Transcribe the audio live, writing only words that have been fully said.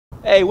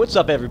Hey, what's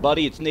up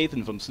everybody? It's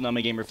Nathan from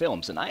Tsunami Gamer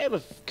Films, and I have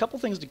a couple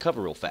things to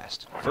cover real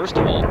fast. First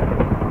of all,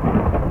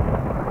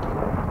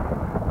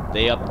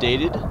 they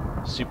updated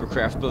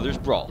Supercraft Brothers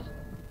Brawl.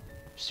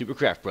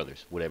 Supercraft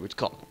Brothers, whatever it's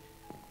called.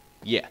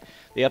 Yeah,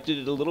 they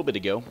updated it a little bit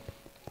ago.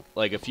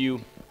 I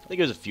think it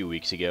was a few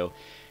weeks ago.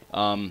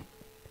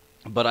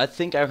 But I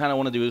think I kind of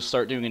want to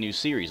start doing a new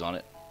series on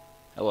it.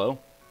 Hello?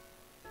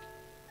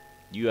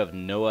 You have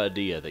no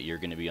idea that you're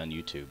going to be on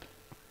YouTube.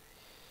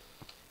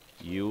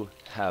 You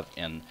have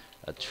an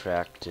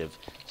attractive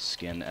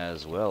skin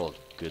as well,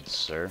 good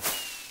sir.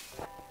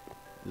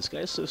 This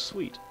guy is so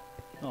sweet.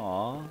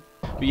 Aww.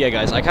 But yeah,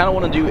 guys, I kind of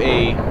want to do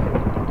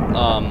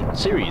a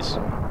series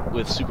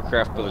with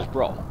Supercraft Brothers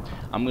Brawl.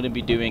 I'm going to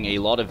be doing a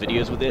lot of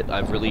videos with it.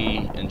 I've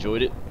really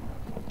enjoyed it.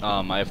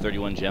 I have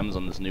 31 gems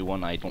on this new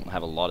one. I don't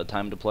have a lot of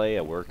time to play.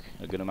 I work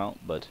a good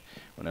amount, but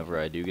whenever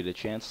I do get a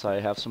chance, I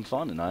have some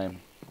fun, and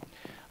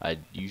I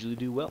usually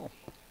do well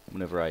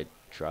whenever I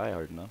try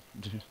hard enough.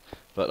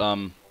 But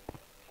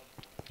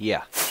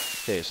yeah.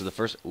 Okay, so the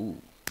first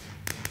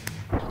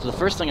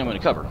thing I'm going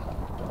to cover.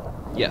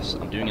 Yes,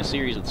 I'm doing a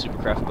series with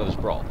Supercraft Brothers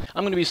Brawl.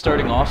 I'm going to be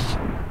starting off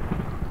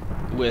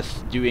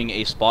with doing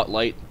a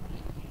spotlight,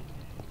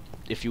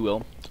 if you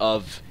will,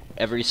 of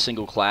every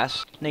single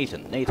class.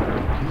 Nathan, you've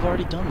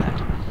already done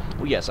that.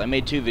 Well, yes, I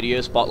made 2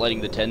 videos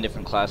spotlighting the 10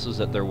 different classes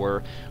that there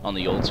were on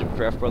the old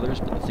Supercraft Brothers,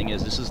 but the thing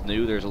is, this is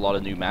new. There's a lot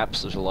of new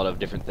maps. There's a lot of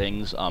different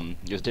things.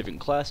 There's different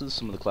classes.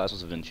 Some of the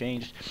classes have been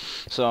changed.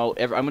 So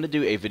I'm going to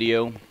do a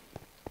video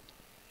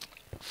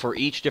for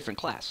each different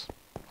class,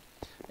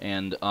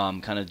 and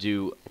kind of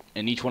do.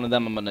 In each one of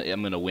them,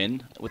 I'm gonna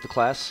win with the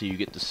class, so you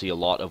get to see a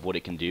lot of what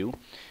it can do,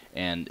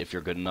 and if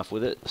you're good enough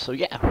with it. So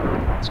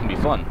yeah, it's gonna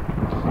be fun.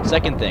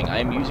 Second thing, I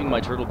am using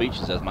my Turtle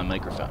Beaches as my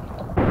microphone.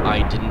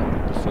 I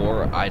didn't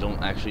before. I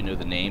don't actually know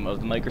the name of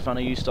the microphone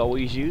I used to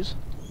always use,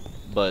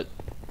 but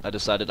I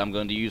decided I'm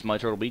going to use my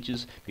Turtle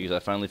Beaches because I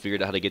finally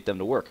figured out how to get them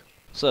to work.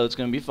 So it's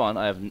gonna be fun.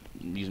 I'm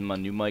using my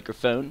new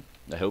microphone.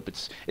 I hope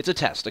it's a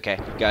test, okay?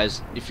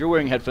 Guys, if you're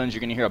wearing headphones, you're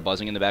going to hear a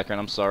buzzing in the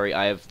background. I'm sorry.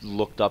 I have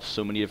looked up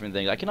so many different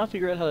things. I cannot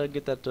figure out how to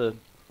get that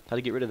how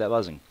to get rid of that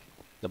buzzing.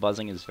 The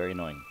buzzing is very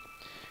annoying.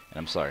 And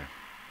I'm sorry.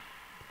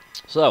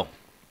 So,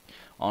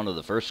 on to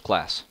the first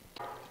class.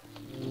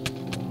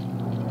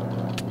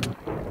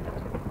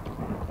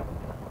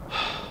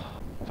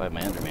 If I had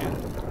my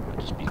Enderman, I'd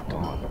just be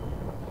gone.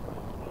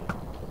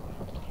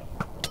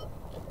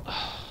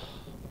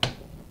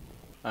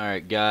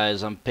 Alright,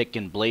 guys, I'm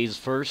picking Blaze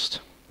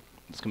first.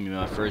 It's going to be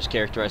my first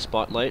character I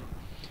spotlight.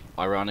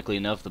 Ironically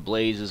enough, the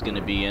Blaze is going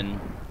to be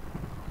in,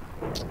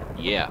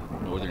 yeah,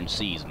 Northern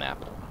Seas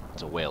map.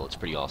 It's a whale. It's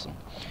pretty awesome.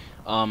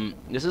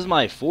 This is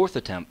my 4th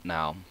attempt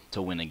now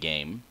to win a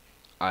game.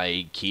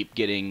 I keep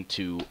getting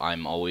to,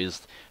 I'm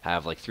always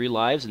have like 3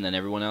 lives, and then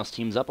everyone else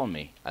teams up on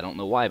me. I don't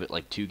know why, but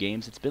like 2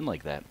 games it's been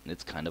like that.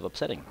 It's kind of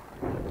upsetting.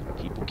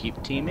 People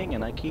keep teaming,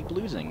 and I keep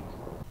losing.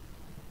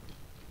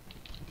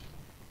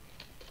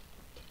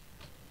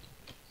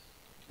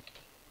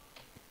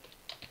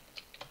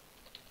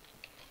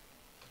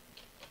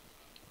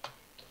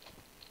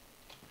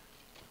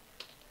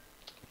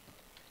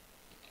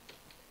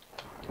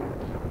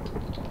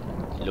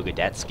 Look at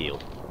that skill.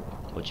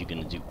 What you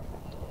gonna do?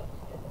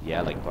 Yeah,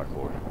 I like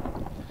parkour.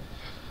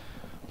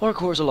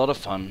 Parkour's a lot of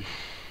fun.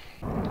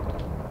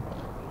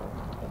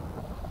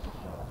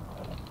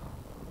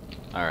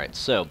 Alright,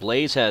 so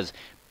Blaze has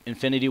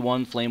Infinity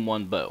 1, Flame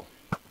 1, Bow.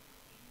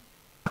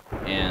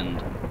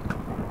 And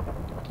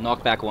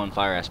Knockback 1,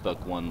 Fire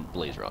Aspect 1,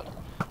 Blaze Rod.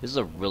 This is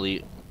a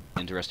really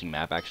interesting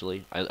map,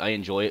 actually. I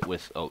enjoy it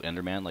with, oh,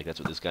 Enderman, like that's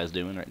what this guy's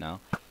doing right now.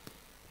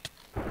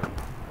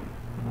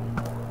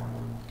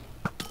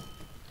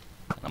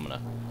 I'm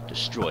gonna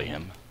destroy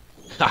him.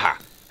 Ha ha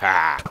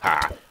ha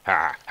ha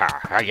ha ha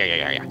ha yeah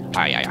yeah yeah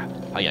ha yeah yeah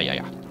ha yeah yeah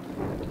yeah.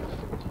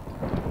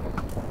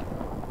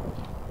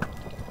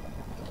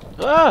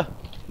 Ah!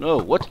 No,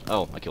 what?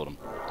 Oh, I killed him.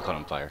 I caught him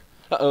on fire.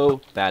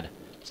 Uh-oh, bad.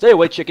 Stay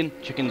away, chicken.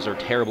 Chickens are a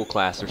terrible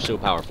class. They're so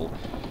powerful.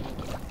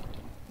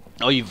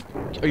 Oh, are you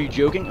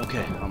joking?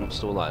 Okay, I'm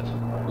still alive.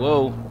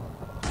 Whoa.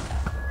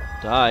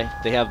 Die.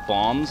 They have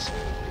bombs.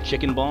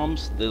 Chicken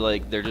bombs.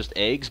 They're just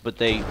eggs, but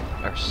they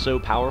are so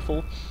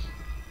powerful.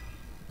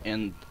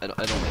 And I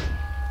don't.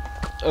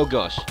 Oh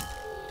gosh.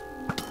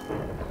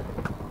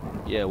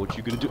 Yeah, what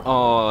you gonna do?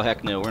 Oh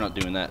heck no, we're not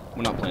doing that.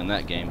 We're not playing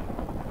that game.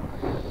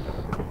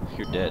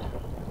 You're dead.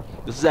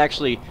 This is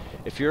actually,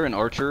 if you're an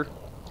archer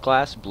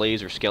class,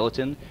 Blaze or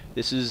Skeleton,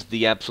 this is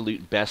the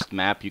absolute best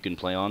map you can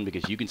play on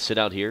because you can sit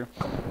out here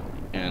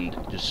and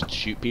just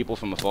shoot people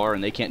from afar,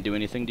 and they can't do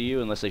anything to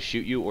you unless they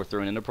shoot you or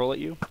throw an ender pearl at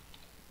you.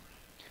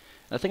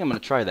 I think I'm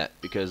going to try that,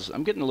 because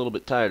I'm getting a little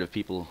bit tired of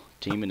people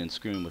teaming and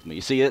screwing with me.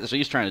 You see, that's what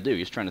he's trying to do.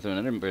 He's trying to throw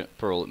an ender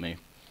pearl at me.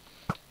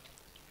 But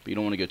you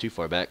don't want to go too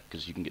far back,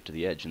 because you can get to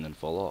the edge and then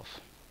fall off.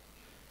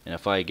 And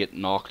if I get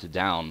knocked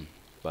down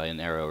by an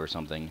arrow or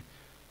something,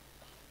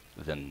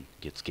 then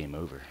it's game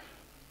over.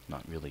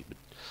 Not really, but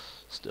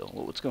still.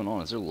 What's going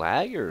on? Is there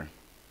lag, or...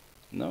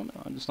 No,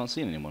 I'm just not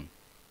seeing anyone.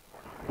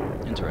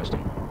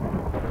 Interesting.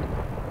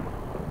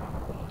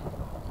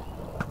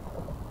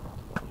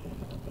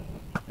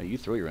 you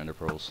throw your ender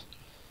pearls.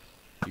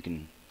 You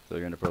can throw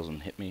your ender pearls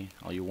and hit me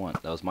all you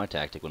want. That was my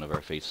tactic whenever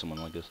I faced someone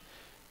like this.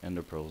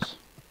 Ender pearls.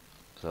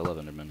 Because I love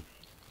endermen.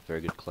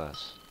 Very good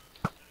class.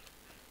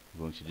 I'm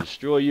going to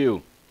destroy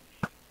you.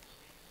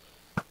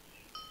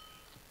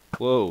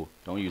 Whoa.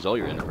 Don't use all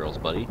your ender pearls,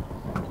 buddy.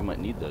 You might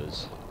need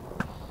those.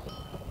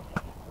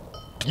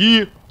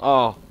 Yeah!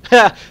 Oh.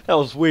 Ha! That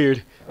was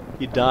weird.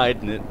 He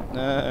died in it.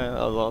 That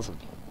was awesome.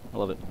 I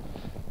love it.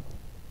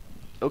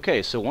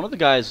 Okay, so one of the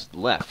guys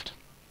left.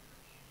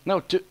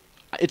 No,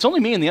 it's only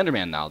me and the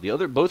Enderman now.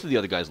 Both of the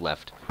other guys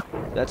left.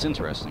 That's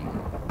interesting.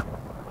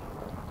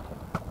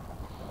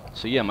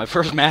 So yeah, my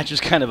first match is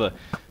kind of a,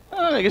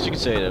 I guess you could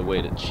say a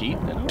way to cheat,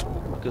 you know?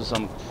 Because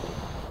I'm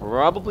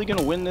probably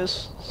gonna win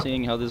this,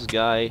 seeing how this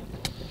guy,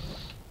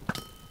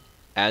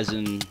 as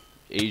in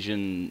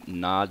Asian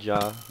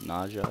Naja.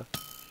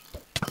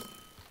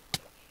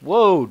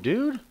 Whoa,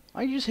 dude!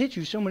 I just hit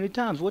you so many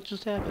times. What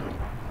just happened?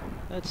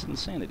 That's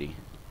insanity.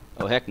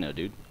 Oh heck no,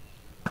 dude.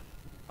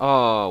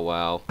 Oh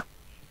wow.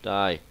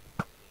 Die.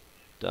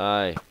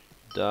 Die.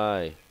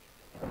 Die.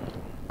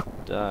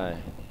 Die.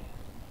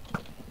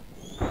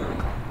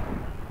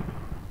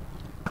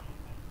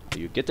 Are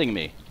you getting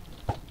me?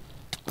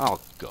 Oh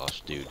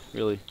gosh, dude.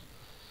 Really?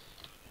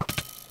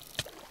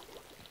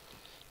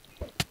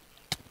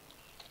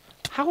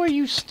 How are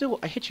you still...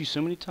 I hit you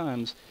so many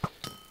times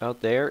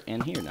out there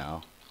and here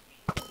now.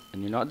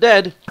 And you're not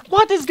dead.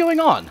 What is going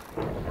on?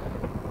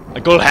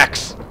 A gold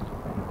axe!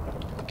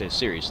 Okay,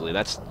 seriously,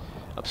 that's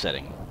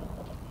upsetting.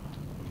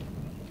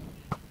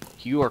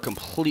 You are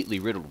completely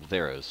riddled with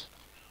arrows.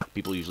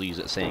 People usually use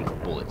that saying for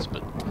bullets,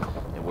 but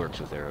it works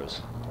with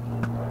arrows.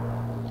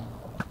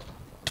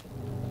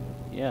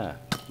 Yeah,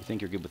 you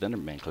think you're good with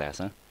Enderman class,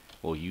 huh?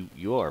 Well,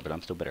 you are, but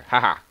I'm still better.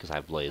 Haha, because I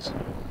have Blaze.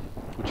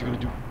 What you gonna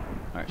do?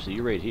 Alright, so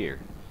you're right here.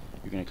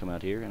 You're gonna come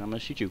out here, and I'm gonna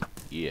shoot you.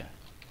 Yeah.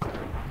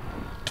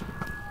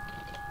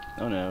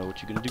 Oh no,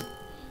 what you gonna do?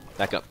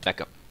 Back up,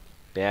 back up.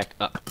 Back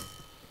up.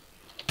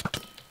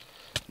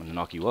 I'm gonna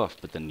knock you off,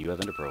 but then you have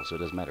Ender Pearl, so it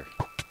doesn't matter.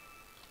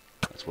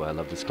 That's why I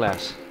love this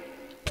class.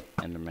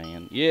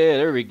 Enderman. Yeah,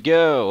 there we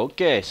go.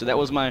 Okay, so that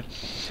was my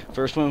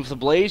first one with the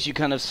Blaze. You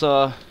kind of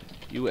saw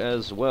you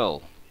as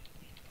well.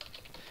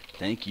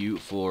 Thank you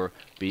for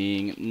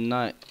being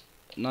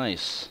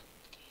nice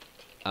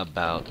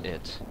about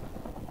it.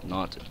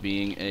 Not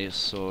being a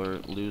sore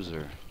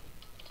loser.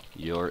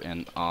 You're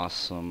an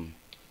awesome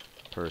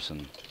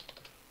person.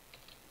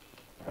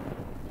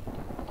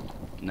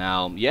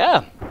 Now,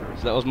 yeah.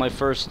 So that was my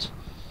first...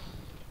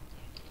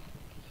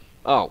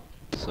 Oh,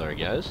 sorry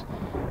guys.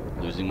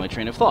 Losing my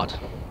train of thought.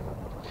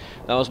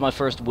 That was my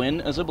first win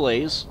as a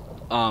Blaze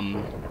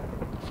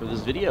for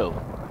this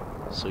video.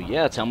 So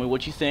yeah, tell me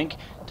what you think.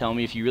 Tell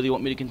me if you really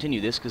want me to continue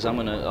this, because I'm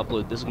going to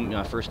upload, this is going to be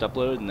my first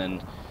upload, and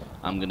then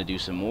I'm going to do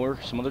some more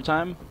some other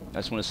time. I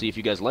just want to see if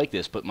you guys like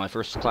this, but my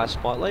first class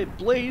spotlight,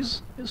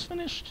 Blaze, is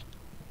finished.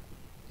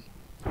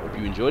 Hope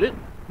you enjoyed it.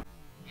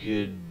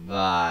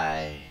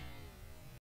 Goodbye.